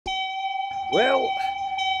Well,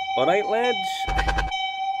 alright lads.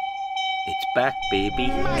 It's back, baby.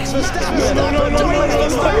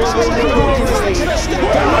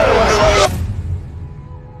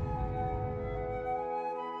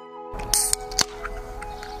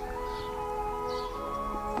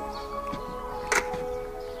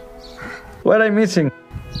 What am I missing?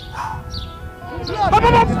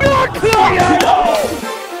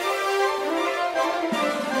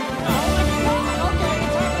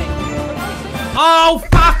 Oh,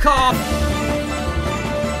 fuck off!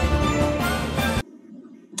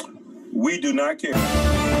 We do not care.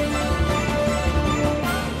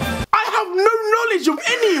 I have no knowledge of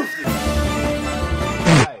any of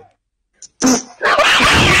this.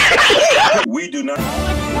 We do not.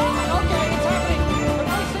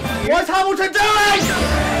 What's Hamilton doing?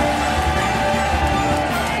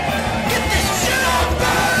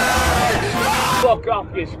 Fuck off,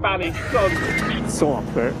 you Spanish cunt! So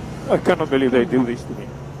unfair. I cannot believe they do this to me.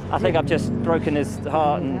 I think I've just broken his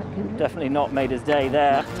heart and definitely not made his day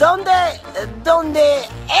there. ¿Dónde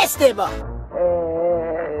Esteban?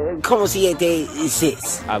 ¿Cómo se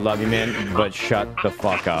dice? I love you, man, but shut the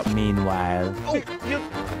fuck up. Meanwhile... Oh,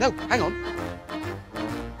 no, hang on.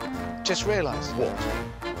 Just realised. What?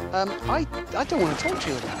 I don't want to talk to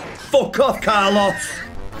you about it. Fuck off, Carlos!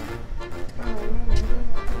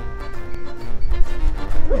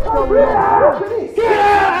 Get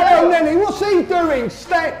out, Lenny! What's he doing?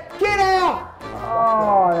 Get out!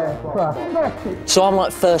 So I'm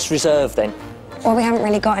like first reserve then? Well, we haven't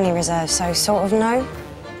really got any reserves, so sort of no.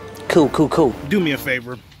 Cool. Do me a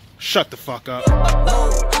favor. Shut the fuck up.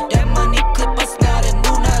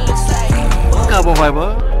 Carbon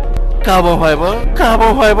fiber. Carbon fiber.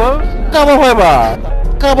 Carbon fiber. Carbon fiber.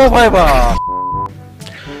 Carbon fiber.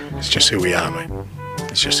 It's just who we are, mate.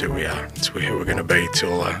 It's just who we are. It's who we're going to be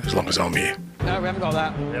till as long as I'm here. No, we haven't got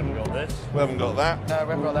that. We haven't got this. We haven't got that. No, we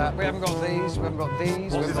haven't got that. We haven't got these. We haven't got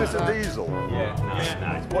these. Is this a diesel?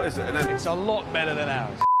 Yeah. What is it? It's a lot better than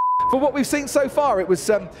ours. For what we've seen so far, it was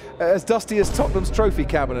as dusty as Tottenham's trophy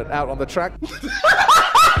cabinet out on the track.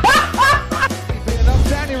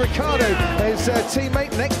 Daniel Ricciardo, his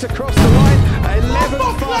teammate next across the line,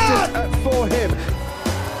 11th fastest for him.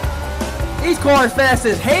 He's going fast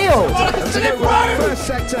as hell. First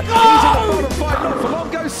sector, he's in the bottom 5 minutes. Long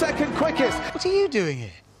goes second quickest. What are you doing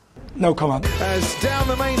here? No comment. As down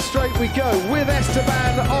the main straight we go with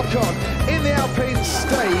Esteban Ocon in the Alpine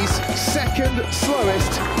stays second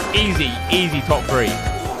slowest. Easy top 3.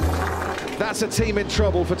 That's a team in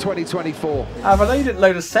trouble for 2024. I know you didn't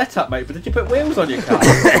load a setup, mate, but did you put wheels on your car?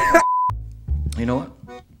 You know what?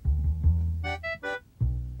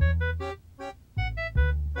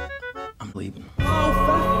 I'm leaving.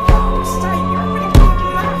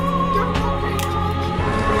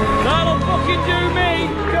 That'll fucking do me!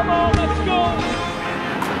 Come on, let's go!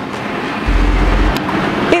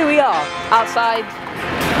 Here we are, outside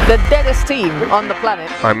the deadest team on the planet.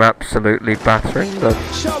 I'm absolutely battering them.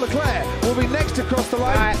 Charles Leclerc will be next across the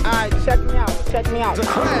line. Alright, check me out.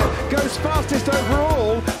 Leclerc goes fastest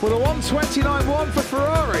overall with a 1:29.1 for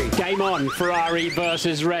Ferrari. Game on, Ferrari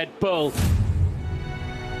versus Red Bull.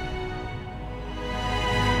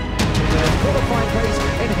 Qualifying pace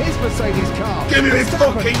in his Mercedes car. Give me this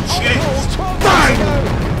fucking shit! Bang!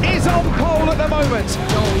 Is on pole at the moment.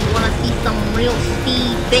 Yo, you wanna see some real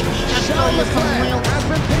speed, bitch? I'll show you some real... has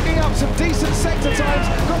been picking up some decent sector times.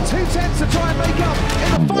 Got 2/10 to try and make up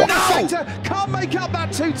in the final sector. Can't make up that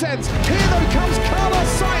 2/10. Here though comes Carlos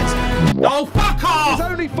Sainz. Oh, fuck off! He's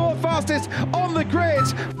only 4th fastest on the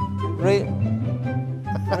grid. Really?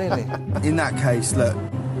 In that case, look,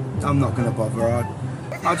 I'm not going to bother.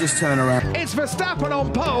 I'll just turn around. It's Verstappen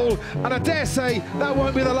on pole, and I dare say that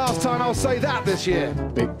won't be the last time I'll say that this year.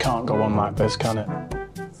 It can't go on like this, can it?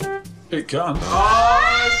 It can.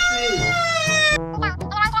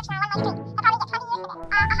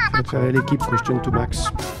 Préférez l'équipe question to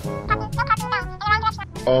Max.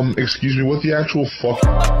 Excuse me, what the actual fuck?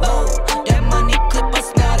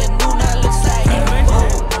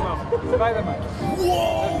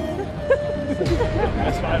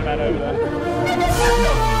 Spider-Man over there.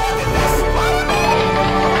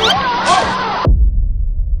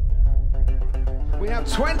 We have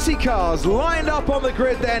 20 cars lined up on the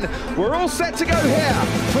grid then. We're all set to go here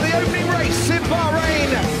for the opening race in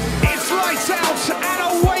Bahrain. It's lights out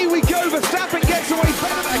and away we go. Verstappen gets away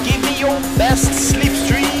better than... Give me your best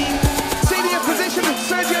slipstream. Senior position of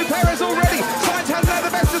Sergio Perez already. Sainz has now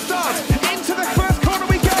the best of start. Into the first corner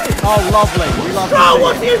we go. Oh, lovely. We love Oh,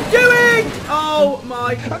 what are you doing? Oh,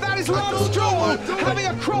 my... And that is Lance Stroll having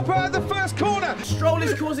a cropper at the first corner. Stroll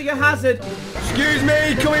is causing a hazard. Excuse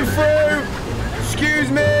me, coming through.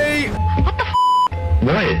 Excuse me. What the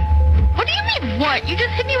What? What do you mean, what? You just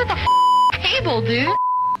hit me with a table, dude.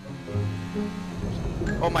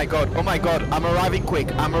 Oh my god, I'm arriving quick,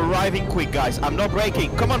 guys. I'm not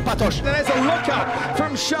braking. Come on, Patosh. There's a look up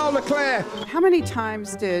from Charles Leclerc. How many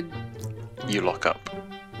times did you lock up?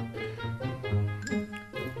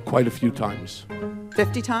 Quite a few times.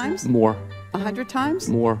 50 times? More. 100 times?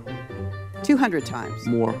 More. 200 times?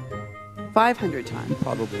 More. 500 times?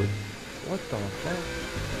 Probably. What the fuck?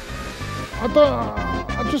 I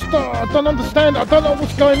don't understand. I don't know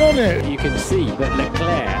what's going on here. You can see that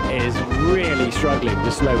Leclerc is really struggling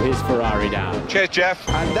to slow his Ferrari down. Cheers, Jeff.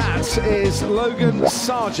 And that is Logan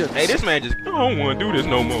Sargent. Hey, this man just, I don't want to do this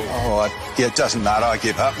no more. Oh, yeah, it doesn't matter. I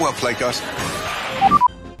give up. Well played, guys.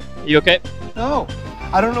 You okay? No.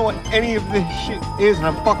 I don't know what any of this shit is, and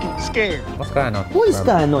I'm fucking scared. What's going on? What is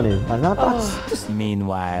going on here, man?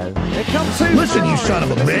 Meanwhile... Here comes two. Listen, you son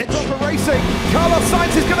of a bitch. For racing. Carlos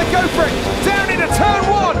Sainz is going to go for it. Down into turn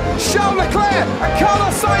one. Charles Leclerc and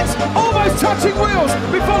Carlos Sainz almost touching wheels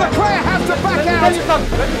before Leclerc has to back out.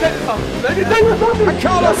 And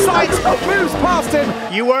Carlos Sainz moves past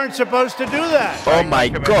him. You weren't supposed to do that. Oh my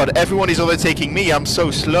god, everyone is overtaking me. I'm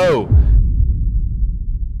so slow.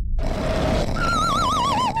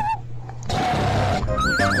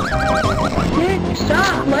 Dude,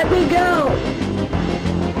 stop! Let me go!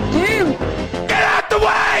 Dude! Get out the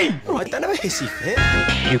way! Oh, I don't have a hissy fit.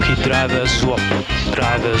 Yuki, driver swap.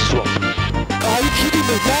 Driver swap. Are you kidding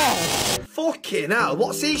me now? Fucking hell,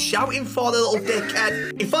 what's he shouting for, the little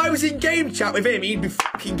dickhead? If I was in game chat with him, he'd be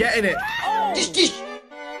fucking getting it. I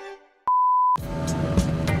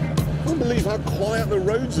can't believe how quiet the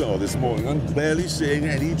roads are this morning. I'm barely seeing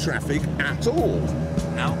any traffic at all.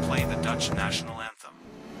 Now play the Dutch national anthem.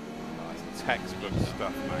 Nice textbook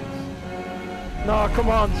stuff, mate. No, come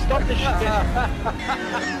on, stop this shit.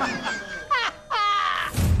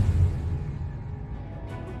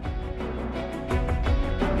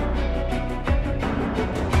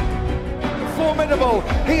 Formidable.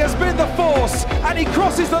 He has been the force, and he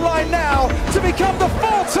crosses the line now to become the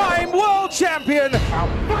four-time world champion.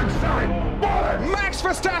 Max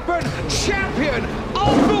Verstappen, champion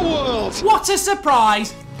of the world. What a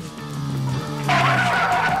surprise!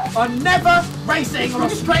 I'm never racing on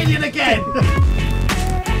Australian again!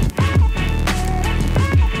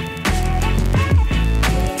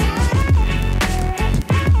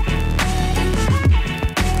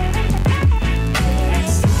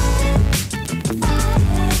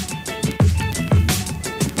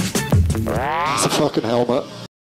 It's a fucking helmet.